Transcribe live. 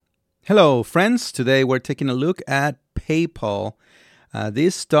Hello, friends. Today we're taking a look at PayPal.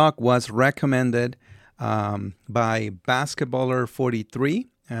 This stock was recommended by Basketballer43.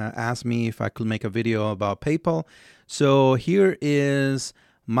 Asked me if I could make a video about PayPal. So here is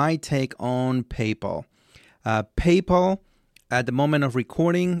my take on PayPal. PayPal, at the moment of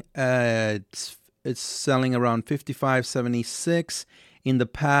recording, it's selling around $55.76. In the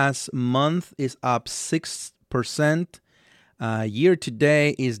past month, is up 6%. Year to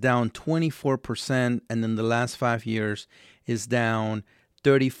date is down 24%, and in the last 5 years is down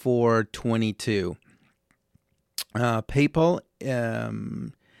 34.22. PayPal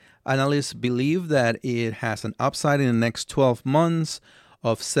analysts believe that it has an upside in the next 12 months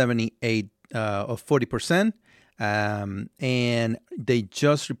of 40%. And they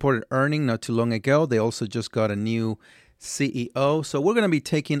just reported earnings not too long ago. They also just got a new CEO. So we're going to be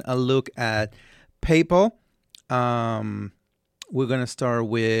taking a look at PayPal. We're going to start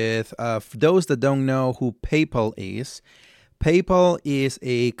with, for those that don't know who PayPal is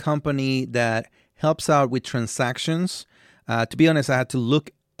a company that helps out with transactions. To be honest, I had to look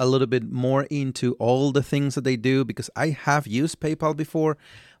a little bit more into all the things that they do because I have used PayPal before,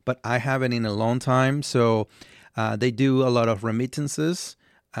 but I haven't in a long time. So they do a lot of remittances.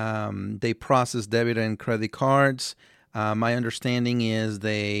 They process debit and credit cards. My understanding is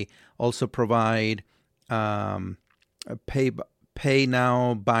they also provide pay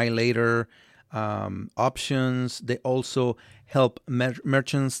now, buy later options. They also help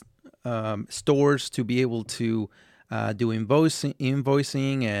merchants, stores to be able to do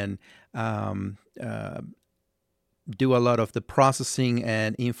invoicing and do a lot of the processing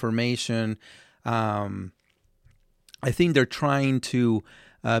and information. I think they're trying to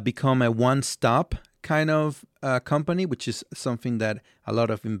become a one-stop kind of company, which is something that a lot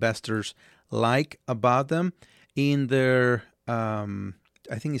of investors like about them. In their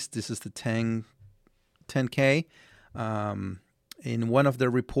I think this is the 10K. In one of their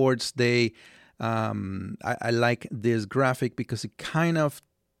reports, they I like this graphic because it kind of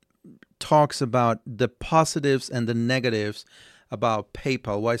talks about the positives and the negatives about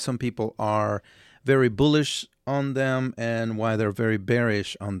PayPal, why some people are very bullish on them and why they're very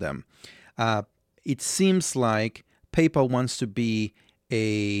bearish on them. It seems like PayPal wants to be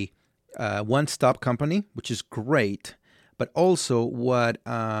a one-stop company, which is great. But also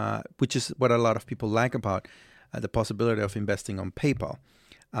which is what a lot of people like about the possibility of investing on PayPal.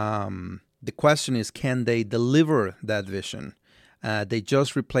 The question is, can they deliver that vision? They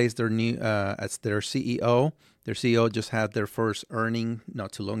just replaced their new as their CEO. Their CEO just had their first earning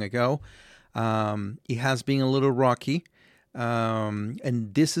not too long ago. It has been a little rocky,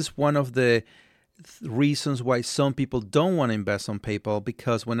 and this is one of the reasons why some people don't want to invest on PayPal,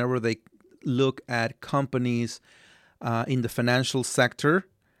 because whenever they look at companies in the financial sector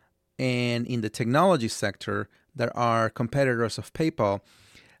and in the technology sector that are competitors of PayPal,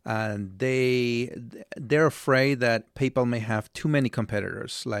 they're afraid that PayPal may have too many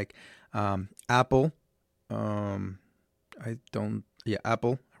competitors, like Apple.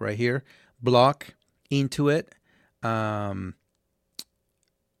 Apple right here, Block, Intuit.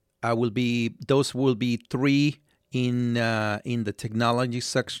 Those will be three in the technology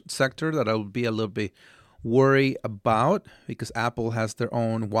sector that I will be a little bit worry about, because Apple has their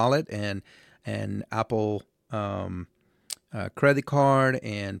own wallet and Apple credit card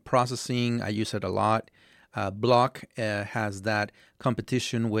and processing. I use it a lot. Block has that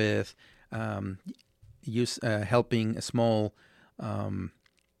competition with helping small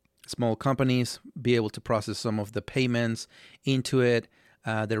companies be able to process some of the payments into it.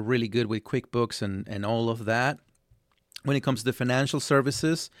 They're really good with QuickBooks and all of that. When it comes to the financial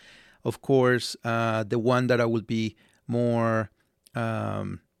services, of course, the one that I would be more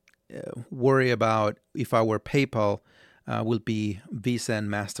worried about if I were PayPal will be Visa and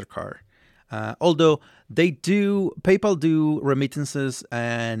MasterCard. Although PayPal do remittances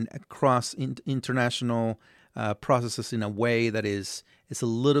and cross international processes in a way that is a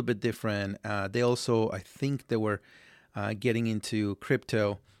little bit different. They also, I think they were getting into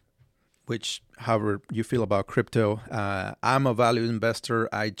crypto, which, however you feel about crypto, I'm a value investor.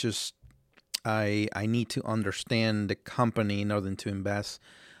 I need to understand the company in order to invest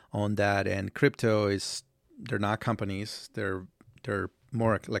on that. And crypto they're not companies. They're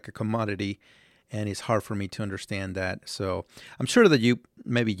more like a commodity, and it's hard for me to understand that. So I'm sure that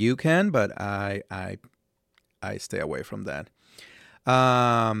maybe you can, but I stay away from that.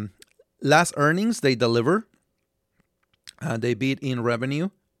 Last earnings they deliver. They beat in revenue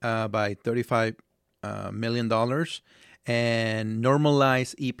by $35 million, and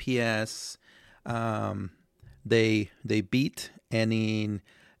normalized EPS they beat, and in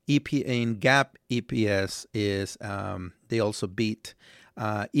in GAAP EPS is they also beat.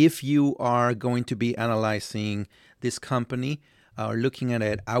 If you are going to be analyzing this company or looking at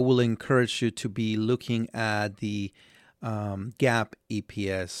it, I will encourage you to be looking at the GAAP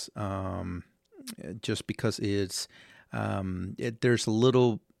EPS just because there's a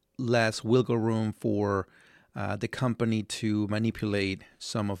little less wiggle room for the company to manipulate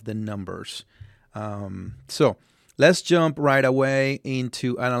some of the numbers. So let's jump right away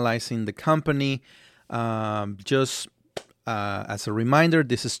into analyzing the company. Just as a reminder,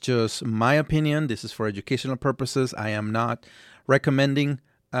 this is just my opinion. This is for educational purposes. I am not recommending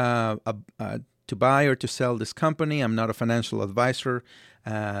to buy or to sell this company. I'm not a financial advisor.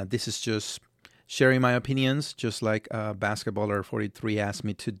 This is just sharing my opinions, just like Basketballer 43 asked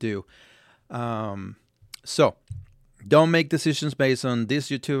me to do. So don't make decisions based on this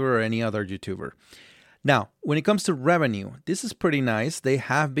YouTuber or any other YouTuber. Now, when it comes to revenue, this is pretty nice. They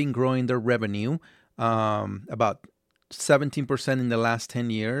have been growing their revenue about 17% in the last 10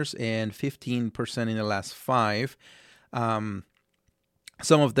 years and 15% in the last 5.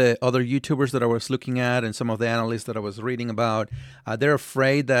 Some of the other YouTubers that I was looking at and some of the analysts that I was reading about, they're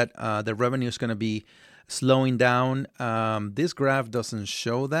afraid that the revenue is going to be slowing down. This graph doesn't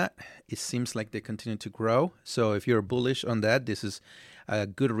show that. It seems like they continue to grow. So if you're bullish on that, this is a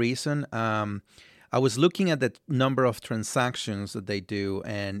good reason. I was looking at the number of transactions that they do,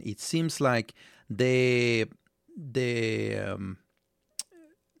 and it seems like the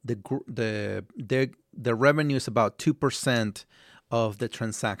revenue is about 2% of the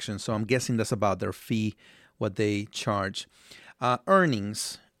transaction. So I'm guessing that's about their fee, what they charge.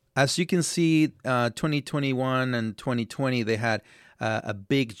 Earnings, as you can see, 2021 and 2020, they had a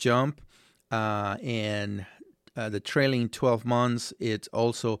big jump, and the trailing 12 months, it's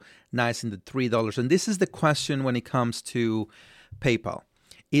also nice in the $3. And this is the question when it comes to PayPal.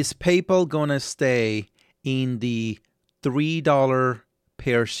 Is PayPal going to stay in the $3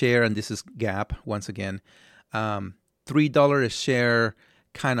 per share? And this is GAAP once again. $3 a share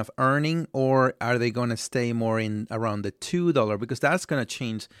kind of earning, or are they going to stay more in around the $2? Because that's going to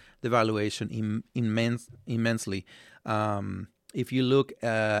change the valuation immensely. If you look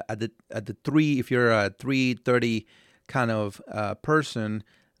at the 3, if you're a 330 kind of person,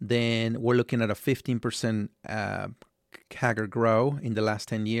 then we're looking at a 15% CAGR grow in the last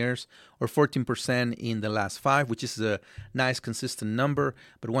 10 years, or 14% in the last 5, which is a nice consistent number.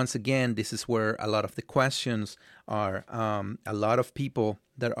 But once again, this is where a lot of the questions are. A lot of people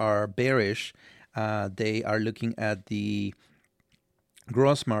that are bearish, they are looking at the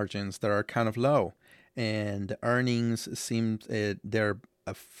gross margins that are kind of low, and the earnings seem they're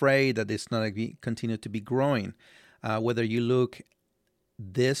afraid that it's not going to continue to be growing. Whether you look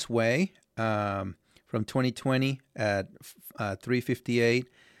this way, from 2020 at 358,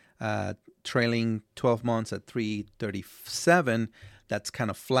 trailing 12 months at 337, that's kind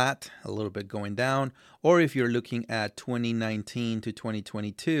of flat, a little bit going down. Or if you're looking at 2019 to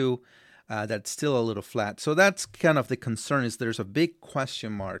 2022, that's still a little flat. So that's kind of the concern, is there's a big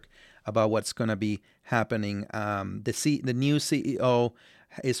question mark about what's going to be happening. The new CEO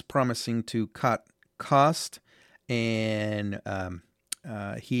is promising to cut cost, and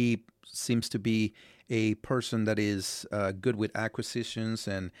he seems to be a person that is good with acquisitions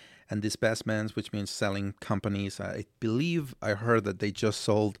and divestments, which means selling companies. I believe I heard that they just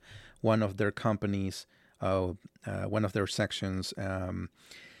sold one of their companies, one of their sections. And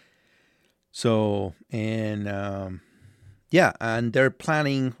they're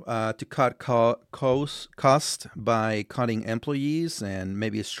planning to cut cost by cutting employees and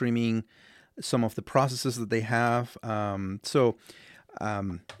maybe streaming some of the processes that they have.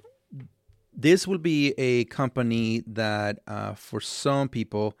 This will be a company that for some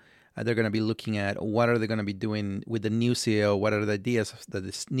people, they're going to be looking at what are they going to be doing with the new CEO, what are the ideas that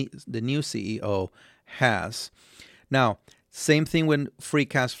the new CEO has. Now, same thing with free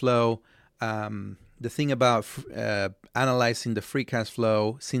cash flow. The thing about analyzing the free cash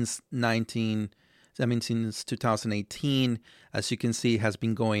flow since 2018, as you can see, has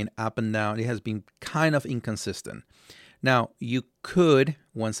been going up and down. It has been kind of inconsistent. Now, you could,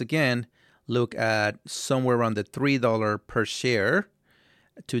 once again, look at somewhere around the $3 per share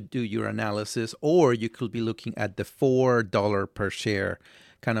to do your analysis, or you could be looking at the $4 per share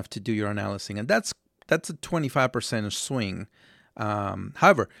kind of to do your analysis. And that's a 25% swing.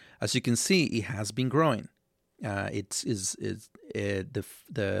 However, as you can see, it has been growing. The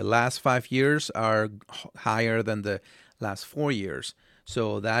last 5 years are higher than the last 4 years.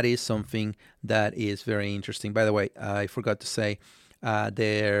 So that is something that is very interesting. By the way, I forgot to say,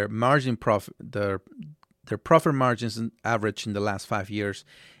 their margin profit, the their profit margins average in the last 5 years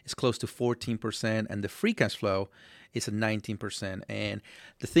is close to 14%, and the free cash flow is at 19%. And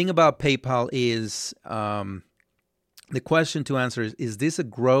the thing about PayPal is the question to answer is this a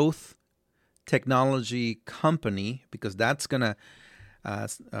growth technology company? Because that's going to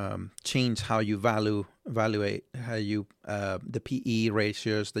change how you evaluate how you the PE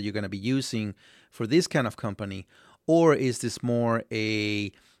ratios that you're going to be using for this kind of company, or is this more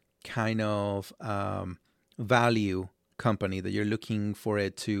a kind of value company that you're looking for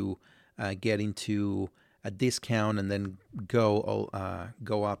it to get into a discount and then go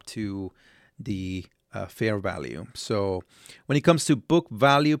up to the fair value? So when it comes to book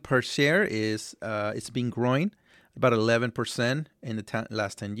value per share, it's been growing about 11% in the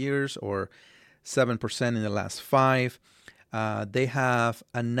last 10 years, or 7% in the last 5. They have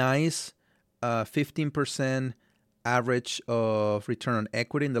a nice 15% average of return on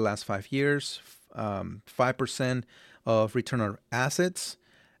equity in the last 5 years, 5% of return on assets,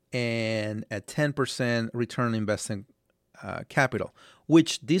 and a 10% return on invested capital,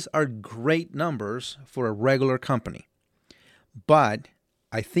 which these are great numbers for a regular company. But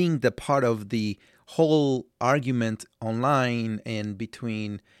I think that part of the whole argument online and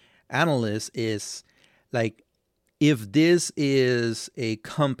between analysts is like, if this is a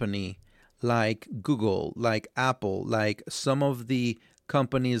company like Google, like Apple, like some of the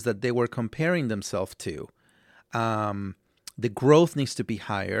companies that they were comparing themselves to, the growth needs to be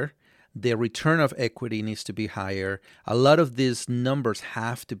higher. The return of equity needs to be higher. A lot of these numbers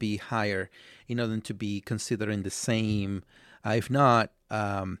have to be higher in order to be considered in the same. If not,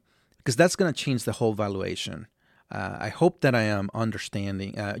 because that's going to change the whole valuation. I hope that I am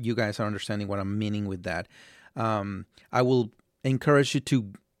understanding. You guys are understanding what I'm meaning with that. I will encourage you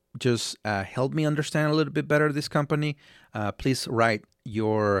to just help me understand a little bit better this company. Please write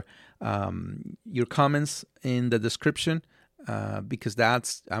your comments in the description, because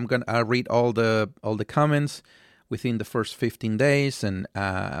I'll read all the comments within the first 15 days, and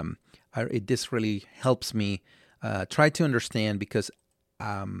this really helps me try to understand, because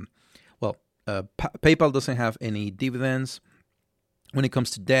PayPal doesn't have any dividends. When it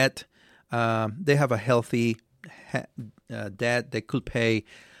comes to debt, they have a healthy debt. They could pay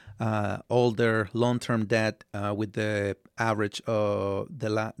all their long-term debt with the average of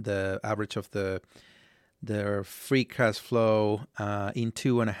their free cash flow in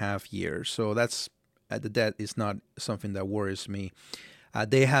 2.5 years. So that's the debt is not something that worries me.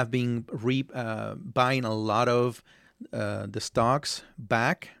 They have been buying a lot of the stocks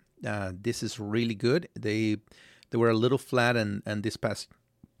back. This is really good. They were a little flat, and this past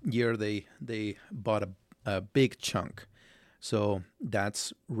year they bought a big chunk. So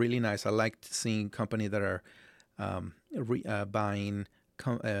that's really nice. I like seeing companies that are buying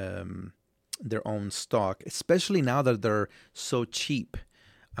their own stock, especially now that they're so cheap,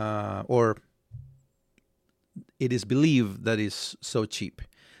 or it is believed that it's so cheap.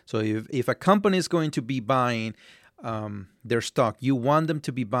 So if a company is going to be buying their stock, you want them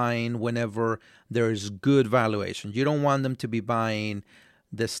to be buying whenever there is good valuation. You don't want them to be buying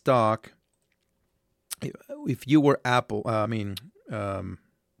the stock. If you were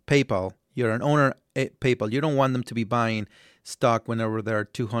PayPal, you're an owner at PayPal, you don't want them to be buying stock whenever they're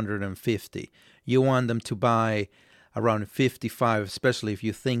 250. You want them to buy around 55, especially if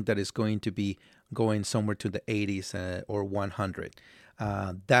you think that it's going to be going somewhere to the 80s or 100.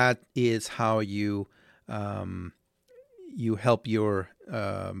 That is how you help your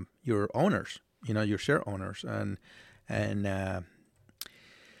owners, your share owners, and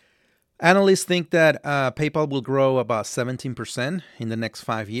analysts think that PayPal will grow about 17% in the next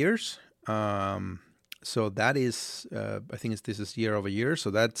 5 years. So that is, I think this is year over year.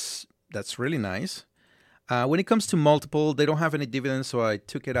 So that's really nice. When it comes to multiple, they don't have any dividends, so I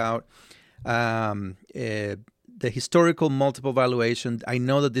took it out. The historical multiple valuation, I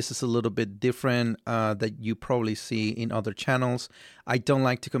know that this is a little bit different that you probably see in other channels. I don't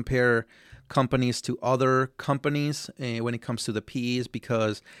like to compare companies to other companies when it comes to the PEs,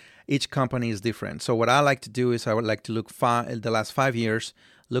 because each company is different. So what I like to do is I would like to look the last 5 years,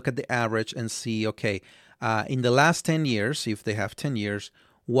 look at the average and see, okay, in the last 10 years, if they have 10 years,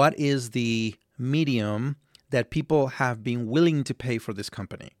 what is the medium that people have been willing to pay for this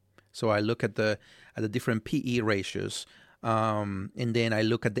company? So I look at the different PE ratios, and then I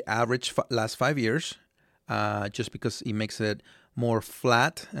look at the average last 5 years, just because it makes it more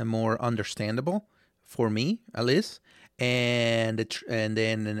flat and more understandable for me, at least. And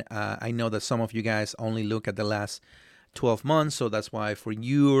then I know that some of you guys only look at the last 12 months, so that's why for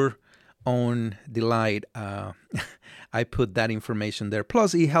your own delight, I put that information there.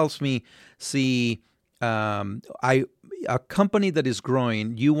 Plus, it helps me see a company that is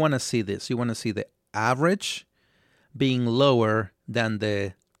growing, you want to see this. You want to see the average being lower than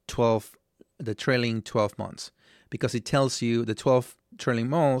the trailing 12 months, because it tells you the 12 trailing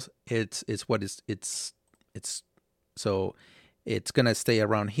months, it's so it's gonna stay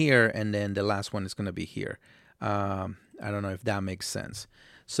around here, and then the last one is gonna be here. I don't know if that makes sense.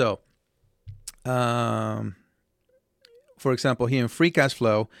 So, for example, here in free cash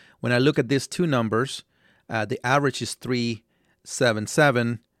flow, when I look at these two numbers, the average is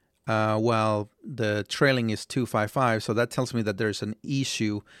 377. While the trailing is 255, so that tells me that there's an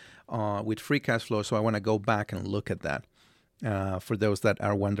issue with free cash flow. So I want to go back and look at that. For those that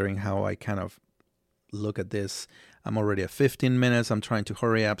are wondering how I kind of look at this, I'm already at 15 minutes. I'm trying to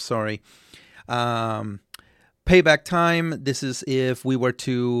hurry up. Sorry. Payback time. This is if we were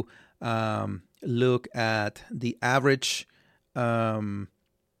to look at the average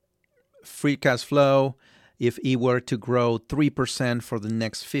free cash flow. If it were to grow 3% for the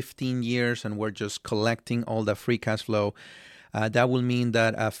next 15 years and we're just collecting all the free cash flow, that will mean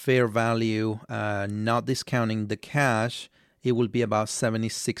that a fair value, not discounting the cash, it will be about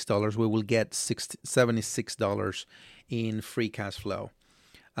 $76. We will get $76 in free cash flow.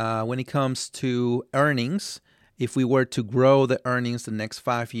 When it comes to earnings, if we were to grow the earnings the next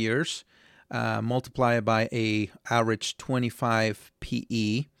 5 years, multiply it by a average 25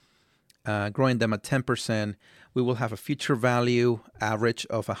 PE, growing them at 10%, we will have a future value average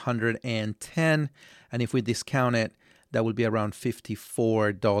of 110, and if we discount it, that will be around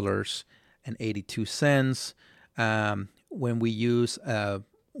 $54.82. When we use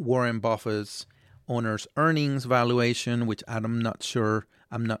Warren Buffett's owner's earnings valuation, which I'm not sure,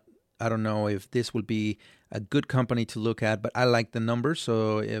 I don't know if this would be a good company to look at, but I like the numbers.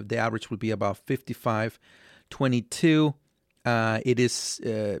 So if the average would be about 55.22.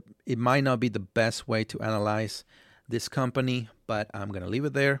 It might not be the best way to analyze this company, but I'm going to leave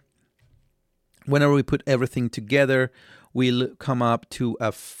it there. Whenever we put everything together, we'll come up to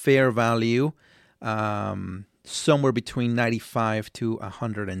a fair value somewhere between $95 to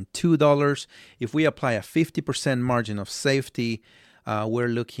 $102. If we apply a 50% margin of safety, we're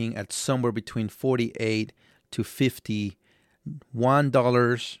looking at somewhere between $48 to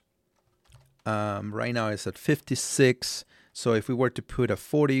 $51. Right now it's at 56. So if we were to put a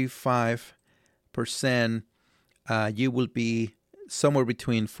 45%, you will be somewhere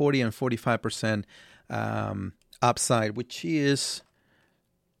between 40 and 45% upside, which is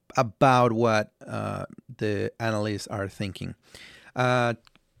about what the analysts are thinking.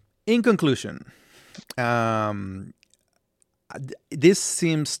 In conclusion, this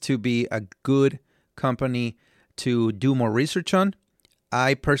seems to be a good company to do more research on.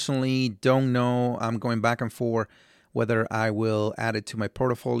 I personally don't know. I'm going back and forth whether I will add it to my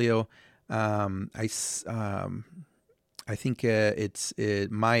portfolio. I think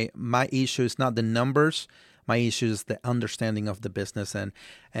my issue is not the numbers. My issue is the understanding of the business, and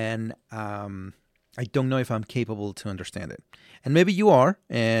I don't know if I'm capable to understand it. And maybe you are,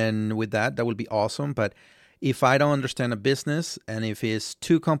 and with that would be awesome. But if I don't understand a business, and if it's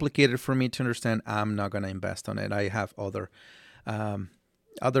too complicated for me to understand, I'm not going to invest on it. I have other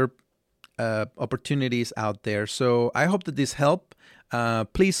opportunities out there. So I hope that this helped.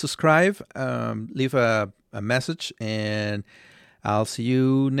 Please subscribe, leave a message, and I'll see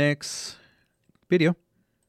you next video.